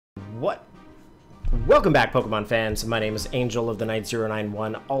What? Welcome back, Pokemon fans. My name is Angel of the Night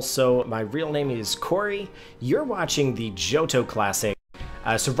 091. Also, my real name is Corey. You're watching the Johto Classic.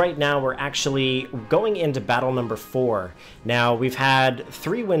 So right now, we're actually going into battle number 4. Now, we've had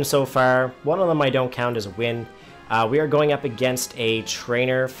 3 wins so far. One of them I don't count as a win. We are going up against a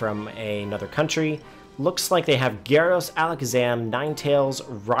trainer from another country. Looks like they have Gyarados, Alakazam, Ninetales,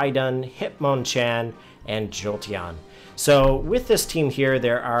 Rhydon, Hitmonchan, and Jolteon. So with this team here,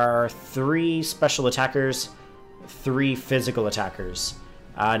 there are 3 special attackers, 3 physical attackers.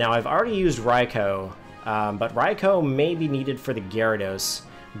 Now I've already used Raikou, but Raikou may be needed for the Gyarados,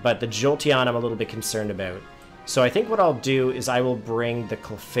 but the Jolteon I'm a little bit concerned about. So I think what I'll do is I will bring the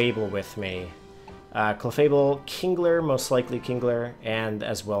Clefable with me. Clefable, Kingler, most likely Kingler, and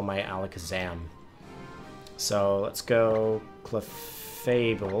as well my Alakazam. So let's go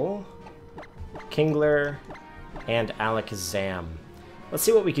Clefable, Kingler, and Alakazam. Let's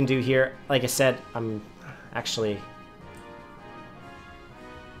see what we can do here. Like I said, I'm actually...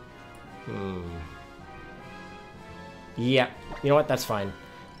 Yeah, you know what? That's fine.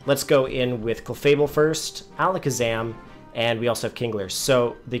 Let's go in with Clefable first, Alakazam, and we also have Kingler.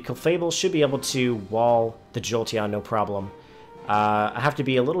 So the Clefable should be able to wall the Jolteon, no problem. I have to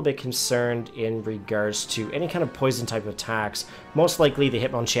be a little bit concerned in regards to any kind of poison type of attacks. Most likely the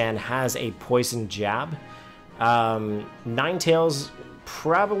Hitmonchan has a poison jab. Ninetales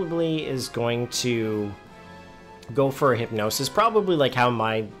probably is going to go for a Hypnosis, probably like how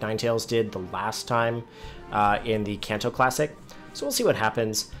my Ninetales did the last time in the Kanto Classic. So we'll see what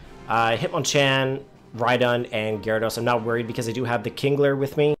happens. Hitmonchan, Rhydon, and Gyarados, I'm not worried because I do have the Kingler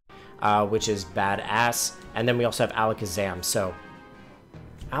with me, which is badass. And then we also have Alakazam, so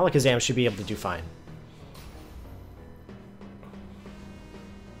Alakazam should be able to do fine.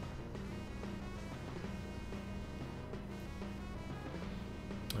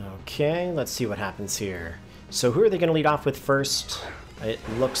 Okay, let's see what happens here. So who are they going to lead off with first? It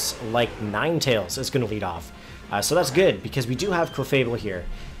looks like Ninetales is going to lead off. So that's good, because we do have Clefable here.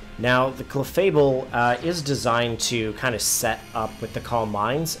 Now, the Clefable is designed to kind of set up with the Calm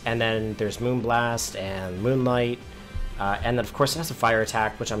Minds, and then there's Moonblast and Moonlight, and then of course it has a Fire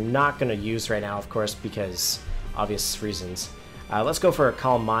attack, which I'm not going to use right now, of course, because obvious reasons. Let's go for a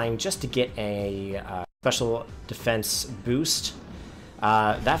Calm Mind just to get a special defense boost.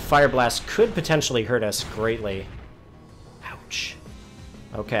 That Fire Blast could potentially hurt us greatly. Ouch.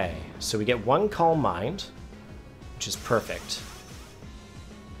 Okay, so we get 1 Calm Mind, which is perfect.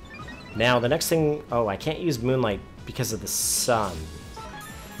 Now, the next thing... Oh, I can't use Moonlight because of the sun.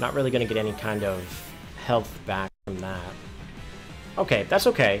 Not really going to get any kind of health back from that. Okay, that's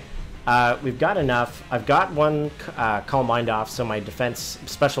okay. We've got enough. I've got 1 Calm Mind off, so my defense,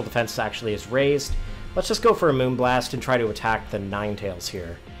 special defense actually is raised. Let's just go for a Moonblast and try to attack the Ninetales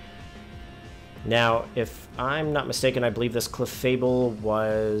here. Now, if I'm not mistaken, I believe this Clefable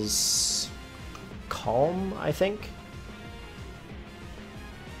was... Calm, I think?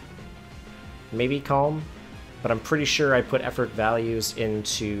 Maybe Calm, but I'm pretty sure I put effort values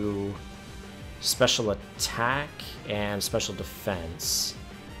into special attack and special defense.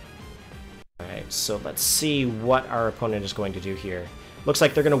 Alright, so let's see what our opponent is going to do here. Looks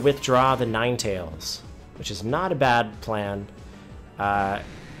like they're going to withdraw the Ninetales, which is not a bad plan. Gonna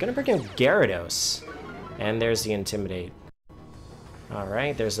bring in Gyarados, and there's the Intimidate.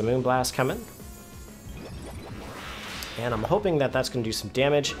 Alright, there's the Moonblast coming. And I'm hoping that that's going to do some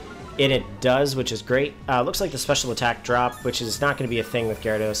damage. And it does, which is great. Looks like the special attack drop, which is not going to be a thing with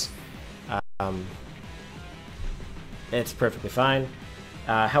Gyarados. It's perfectly fine.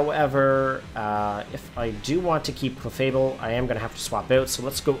 However, if I do want to keep Clefable, I am going to have to swap out. So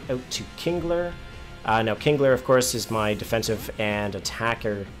let's go out to Kingler. Now, Kingler, of course, is my defensive and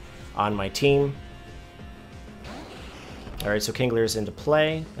attacker on my team. Alright, so Kingler is into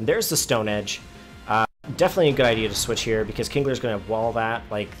play. And there's the Stone Edge. Definitely a good idea to switch here, because Kingler's going to wall that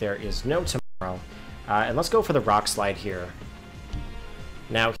like there is no tomorrow. And let's go for the Rock Slide here.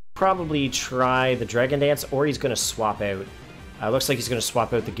 Now, he'll probably try the Dragon Dance, or he's going to swap out. Looks like he's going to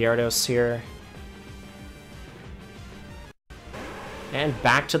swap out the Gyarados here. And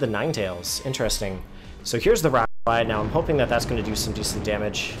back to the Ninetales. Interesting. So here's the Rock Slide. Now, I'm hoping that that's going to do some decent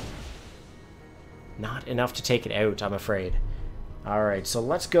damage. Not enough to take it out, I'm afraid. Alright, so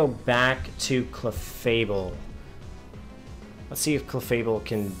let's go back to Clefable. Let's see if Clefable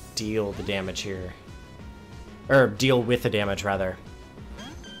can deal the damage here. Or deal with the damage, rather.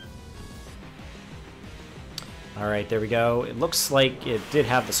 Alright, there we go. It looks like it did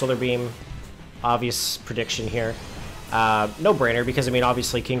have the Solar Beam. Obvious prediction here. No-brainer, because, I mean,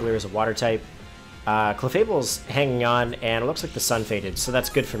 obviously Kingler is a water type. Clefable's hanging on, and it looks like the sun faded, so that's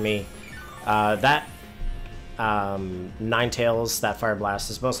good for me. That Ninetales, that Fire Blast,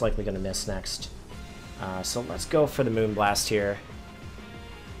 is most likely going to miss next. So let's go for the Moon Blast here.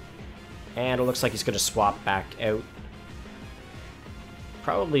 And it looks like he's going to swap back out.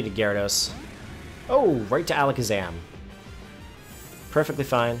 Probably to Gyarados. Oh, right to Alakazam. Perfectly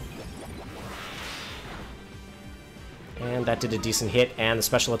fine. And that did a decent hit, and the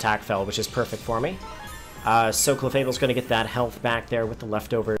special attack fell, which is perfect for me. So Clefable's going to get that health back there with the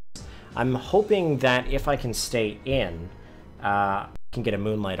leftovers. I'm hoping that if I can stay in, I can get a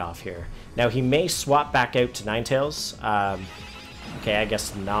Moonlight off here. Now, he may swap back out to Ninetales. Okay, I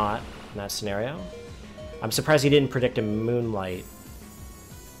guess not in that scenario. I'm surprised he didn't predict a Moonlight.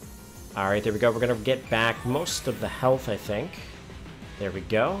 Alright, there we go. We're going to get back most of the health, I think. There we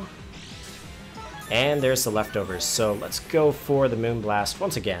go. And there's the leftovers. So let's go for the Moon Blast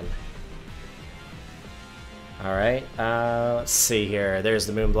once again. Alright, let's see here. There's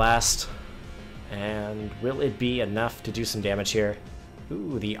the Moon Blast. And will it be enough to do some damage here?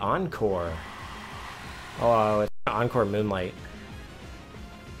 Ooh, the Encore. Oh, it's Encore Moonlight.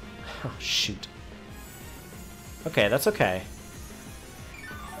 Oh, shoot. Okay, that's okay.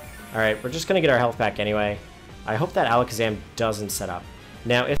 Alright, we're just gonna get our health back anyway. I hope that Alakazam doesn't set up.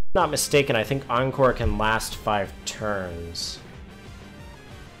 Now, if I'm not mistaken, I think Encore can last 5 turns.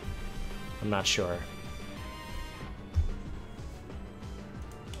 I'm not sure.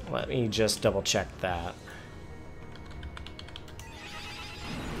 Let me just double check that.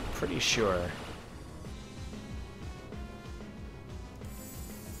 Pretty sure.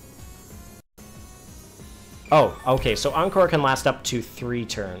 Oh, okay, so Encore can last up to 3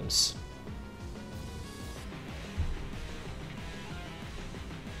 turns.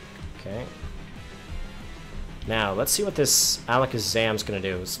 Okay. Now, let's see what this Alakazam's gonna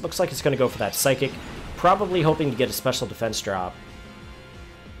do. It looks like it's gonna go for that Psychic, probably hoping to get a special defense drop.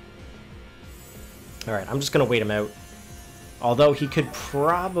 Alright, I'm just gonna wait him out. Although he could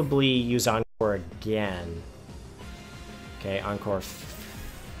probably use Encore again. Okay, Encore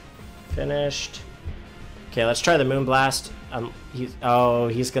finished. Okay, let's try the Moon Blast. He's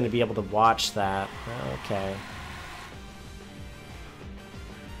going to be able to watch that. Okay.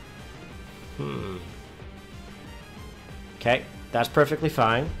 Okay, that's perfectly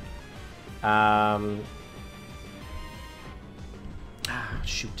fine.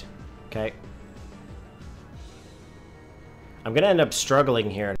 Shoot. Okay. I'm going to end up struggling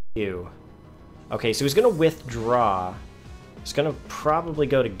here in a few. Okay, so he's going to withdraw. He's going to probably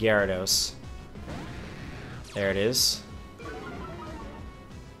go to Gyarados. There it is.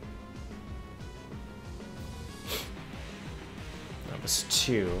 That was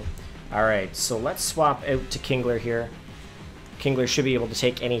 2. Alright, so let's swap out to Kingler here. Kingler should be able to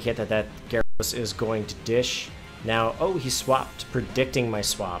take any hit that Gyarados is going to dish. Now, oh, he swapped, predicting my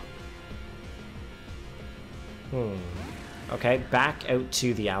swap. Okay, back out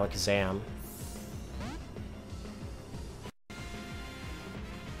to the Alakazam.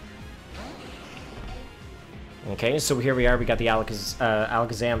 Okay, so here we are. We got the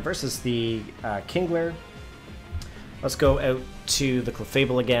Alakazam versus the Kingler. Let's go out to the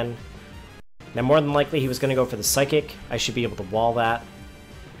Clefable again. Now, more than likely, he was going to go for the Psychic. I should be able to wall that.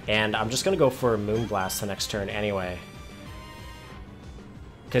 And I'm just going to go for a Moonblast the next turn anyway.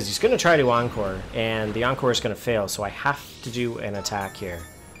 Because he's going to try to Encore, and the Encore is going to fail, so I have to do an attack here.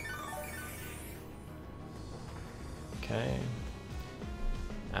 Okay.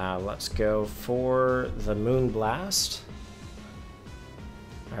 Let's go for the Moonblast.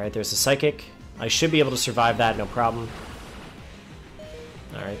 Alright, there's a Psychic. I should be able to survive that, no problem.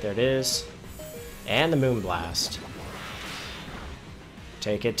 Alright, there it is. And the Moonblast.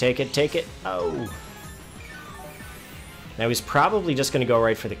 Take it, take it, take it. Oh! Now he's probably just going to go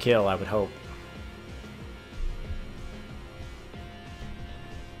right for the kill, I would hope.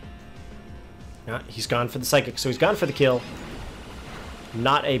 He's gone for the Psychic, so he's gone for the kill.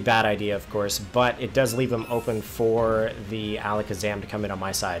 Not a bad idea, of course, but it does leave him open for the Alakazam to come in on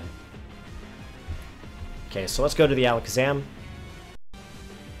my side. Okay, so let's go to the Alakazam.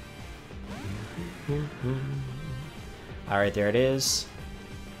 Alright, there it is.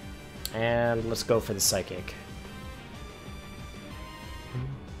 And let's go for the Psychic.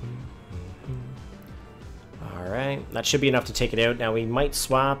 Alright, that should be enough to take it out. Now, he might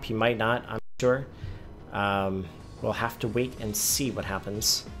swap, he might not, I'm not sure. We'll have to wait and see what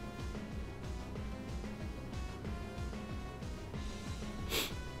happens.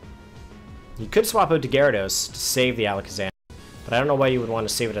 You could swap out to Gyarados to save the Alakazam, but I don't know why you would want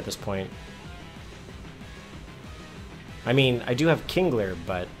to save it at this point. I mean, I do have Kingler,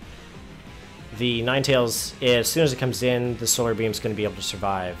 but the Ninetales, as soon as it comes in, the Solar Beam's going to be able to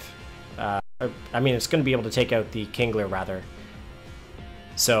survive. I mean, it's going to be able to take out the Kingler, rather.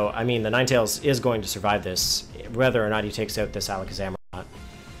 So, I mean, the Ninetales is going to survive this, whether or not he takes out this Alakazam or not.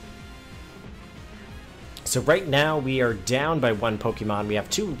 So right now, we are down by 1 Pokemon. We have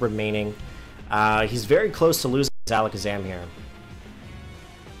 2 remaining. He's very close to losing his Alakazam here.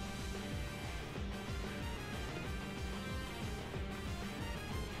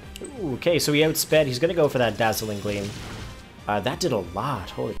 Ooh, okay, so he outsped. He's going to go for that Dazzling Gleam. That did a lot.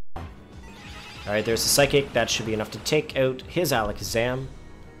 Holy cow. Alright, there's a Psychic. That should be enough to take out his Alakazam.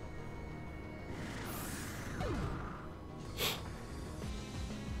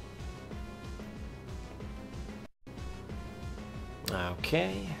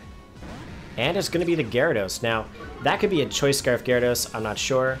 Okay. And it's going to be the Gyarados. Now, that could be a Choice Scarf Gyarados. I'm not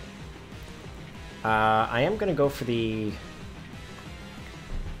sure. I am going to go for the...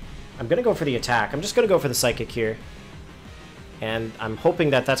 I'm going to go for the attack. I'm just going to go for the Psychic here. And I'm hoping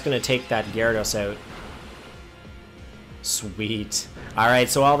that that's going to take that Gyarados out. Sweet. Alright,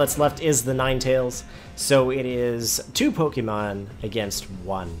 so all that's left is the Ninetales. So it is 2 Pokemon against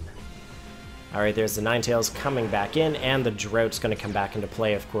 1. Alright, there's the Ninetales coming back in, and the Drought's going to come back into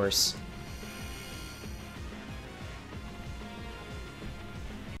play, of course.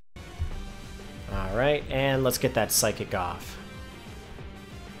 Alright, and let's get that Psychic off.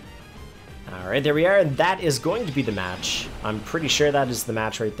 Alright, there we are, and that is going to be the match. I'm pretty sure that is the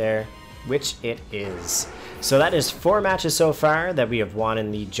match right there, which it is. So that is 4 matches so far that we have won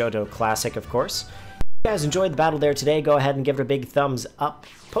in the Johto Classic, of course. If you guys enjoyed the battle there today, go ahead and give it a big thumbs up.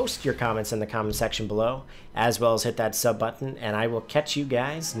 Post your comments in the comment section below, as well as hit that sub button, and I will catch you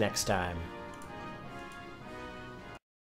guys next time.